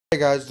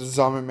guys, this is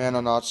Zombie Man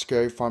on Not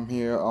Scary Farm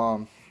here.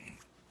 I'm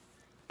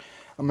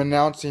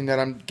announcing that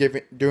I'm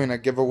doing a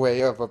giveaway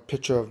of a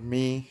picture of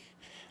me.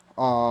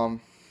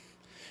 Um,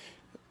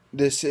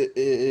 this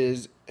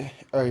is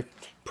a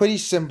pretty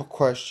simple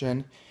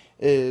question.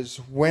 Is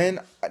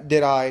when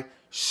did I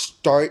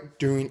start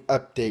doing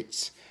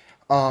updates?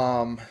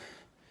 Um,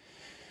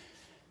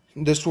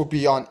 this will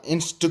be on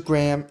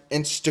Instagram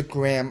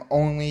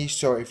only.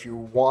 So if you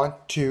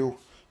want to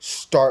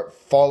start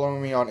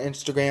following me on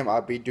Instagram,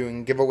 I'll be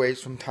doing giveaways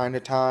from time to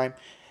time.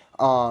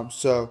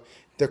 So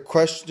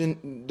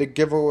the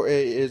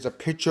giveaway is a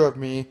picture of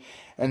me,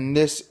 and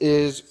this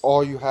is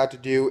all you had to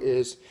do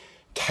is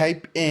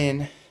type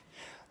in,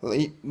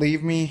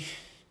 leave me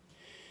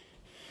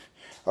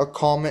a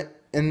comment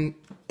in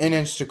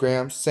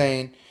Instagram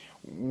saying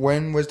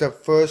when was the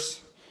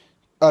first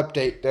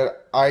update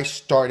that I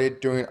started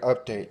doing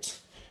updates,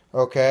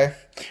 okay?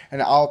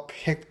 And I'll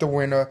pick the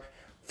winner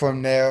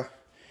from there.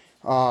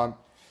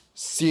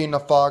 See you in the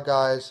fall,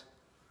 guys.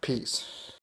 Peace.